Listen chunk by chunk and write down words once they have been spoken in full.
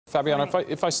Fabiana,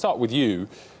 if I start with you,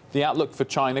 the outlook for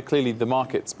China, clearly the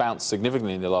market's bounced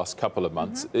significantly in the last couple of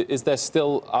months. Is there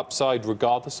still upside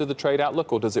regardless of the trade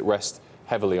outlook, or does it rest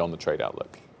heavily on the trade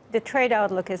outlook? The trade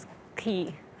outlook is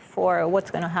key for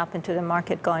what's going to happen to the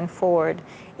market going forward.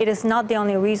 It is not the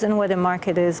only reason why the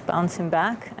market is bouncing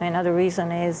back. Another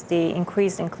reason is the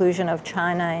increased inclusion of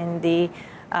China in the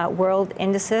world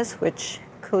indices, which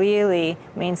clearly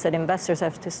means that investors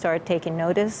have to start taking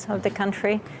notice of the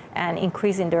country and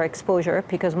increasing their exposure,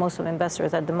 because most of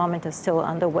investors at the moment are still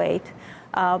underweight.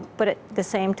 But at the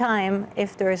same time,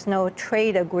 if there is no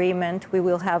trade agreement, we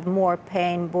will have more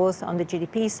pain both on the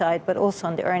GDP side, but also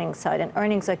on the earnings side. And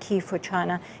earnings are key for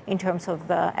China in terms of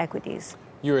equities.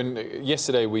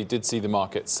 Yesterday we did see the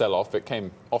market sell off. It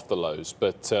came off the lows,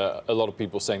 but a lot of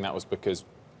people saying that was because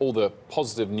all the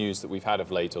positive news that we've had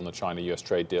of late on the China-US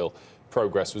trade deal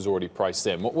progress was already priced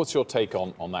in. What's your take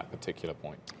on that particular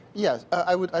point? Yes,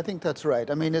 I think that's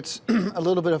right. I mean, it's a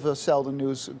little bit of a sell the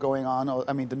news going on.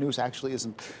 I mean, the news actually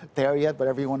isn't there yet, but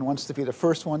everyone wants to be the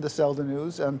first one to sell the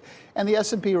news. And the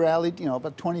S&P rallied,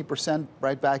 about 20%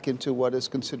 right back into what is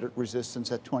considered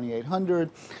resistance at 2,800.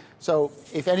 So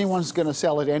if anyone's going to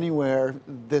sell it anywhere,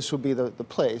 this would be the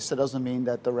place. That doesn't mean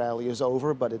that the rally is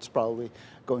over, but it's probably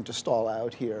going to stall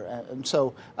out here. And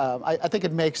so I think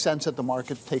it makes sense that the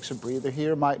market takes a breather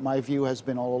here. My view has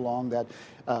been all along that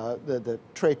the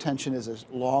trade tension is a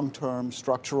long-term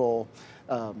structural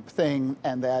thing,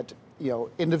 and that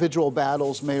individual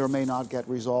battles may or may not get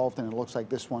resolved, and it looks like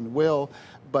this one will,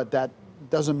 but that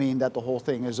doesn't mean that the whole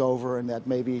thing is over, and that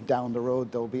maybe down the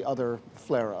road there'll be other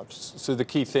flare-ups. So the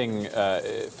key thing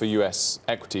for US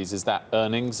equities is that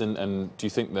earnings, and do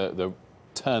you think the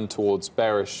turn towards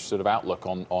bearish sort of outlook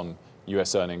on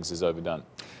US earnings is overdone?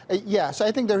 Yeah, so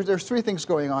I think there's three things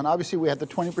going on. Obviously, we had the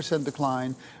 20%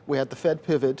 decline. We had the Fed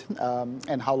pivot,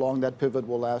 and how long that pivot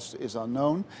will last is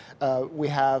unknown. We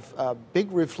have big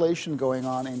reflation going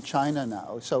on in China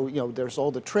now. So, there's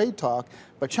all the trade talk,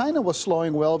 but China was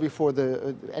slowing well before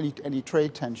any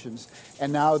trade tensions,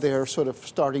 and now they're sort of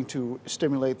starting to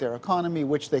stimulate their economy,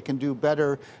 which they can do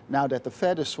better now that the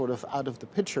Fed is sort of out of the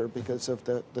picture because of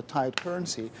the tied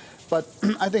currency. But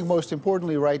I think most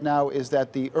importantly right now is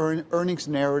that the earnings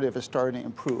narrative is starting to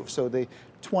improve. So the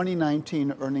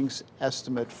 2019 earnings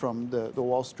estimate from the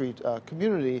Wall Street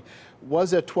community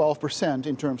was at 12%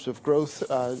 in terms of growth,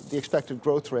 the expected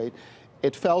growth rate.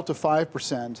 It fell to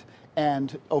 5%.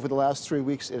 And over the last 3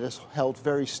 weeks, it has held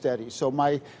very steady. So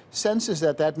my sense is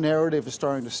that that narrative is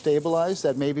starting to stabilize,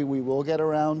 that maybe we will get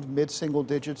around mid-single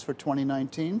digits for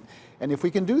 2019. And if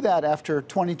we can do that after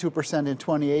 22% in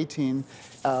 2018,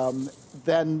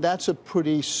 then that's a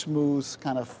pretty smooth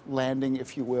kind of landing,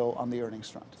 if you will, on the earnings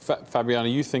front. Fabiana,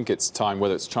 you think it's time,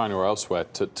 whether it's China or elsewhere,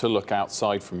 to look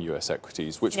outside from US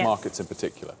equities? Which markets in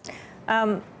particular?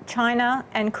 China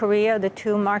and Korea, the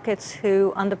two markets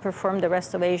who underperformed the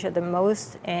rest of Asia the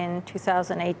most in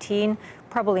 2018,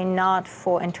 probably not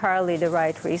for entirely the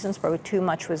right reasons, probably too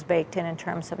much was baked in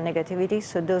terms of negativity.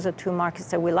 So those are two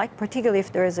markets that we like, particularly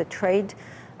if there is a trade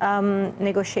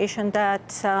negotiation that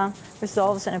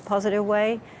resolves in a positive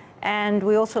way. And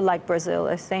we also like Brazil.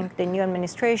 I think the new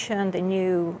administration, the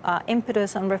new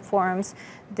impetus on reforms,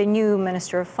 the new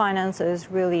Minister of Finance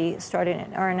is really starting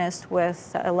in earnest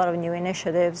with a lot of new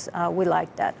initiatives. We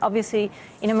like that. Obviously,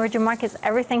 in emerging markets,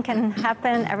 everything can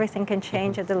happen, everything can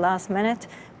change at the last minute,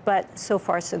 but so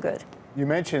far so good. You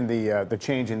mentioned the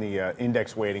change in the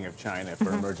index weighting of China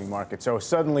for emerging markets. So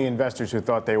suddenly investors who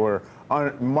thought they were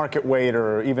on market weight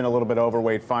or even a little bit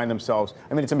overweight find themselves,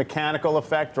 I mean, it's a mechanical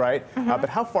effect, right? But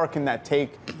how far can that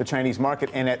take the Chinese market,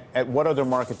 and at what other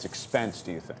markets' expense,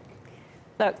 do you think?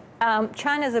 Look,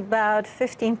 China is about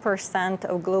 15%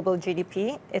 of global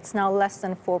GDP. It's now less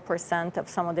than 4% of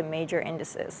some of the major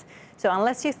indices. So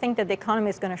unless you think that the economy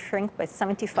is going to shrink by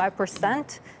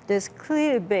 75%, there's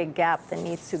clearly a big gap that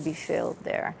needs to be filled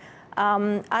there.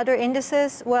 Other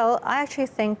indices, well, I actually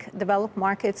think developed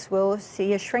markets will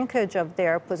see a shrinkage of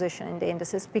their position in the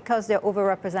indices because they're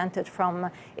overrepresented from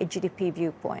a GDP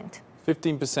viewpoint.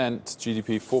 15%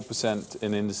 GDP, 4%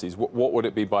 in indices. What would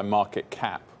it be by market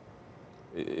cap?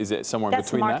 Is it somewhere in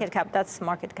between that? That's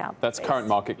market cap. That's current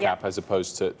market cap as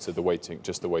opposed to the weighting,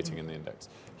 just the weighting in the index.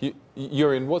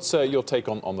 Jurrien, what's your take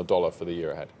on the dollar for the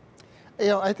year ahead?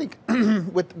 I think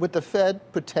with the Fed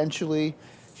potentially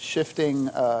shifting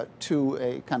to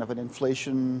a kind of an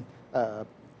inflation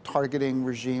targeting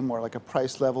regime, or like a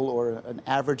price level or an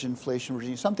average inflation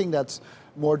regime, something that's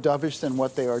more dovish than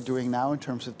what they are doing now in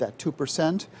terms of that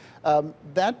 2%,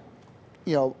 that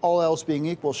all else being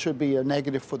equal, should be a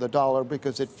negative for the dollar,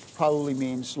 because it probably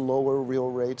means lower real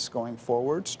rates going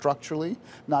forward structurally,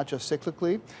 not just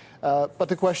cyclically. But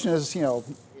the question is,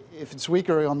 if it's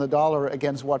weaker on the dollar,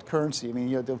 against what currency? I mean,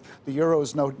 the euro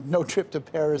is no trip to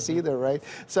Paris either, right?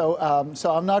 So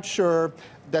I'm not sure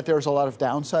that there's a lot of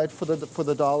downside for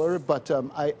the dollar, but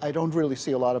I don't really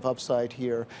see a lot of upside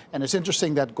here. And it's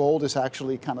interesting that gold is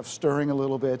actually kind of stirring a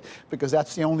little bit, because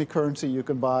that's the only currency you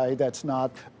can buy that's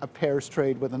not a pairs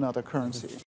trade with another currency.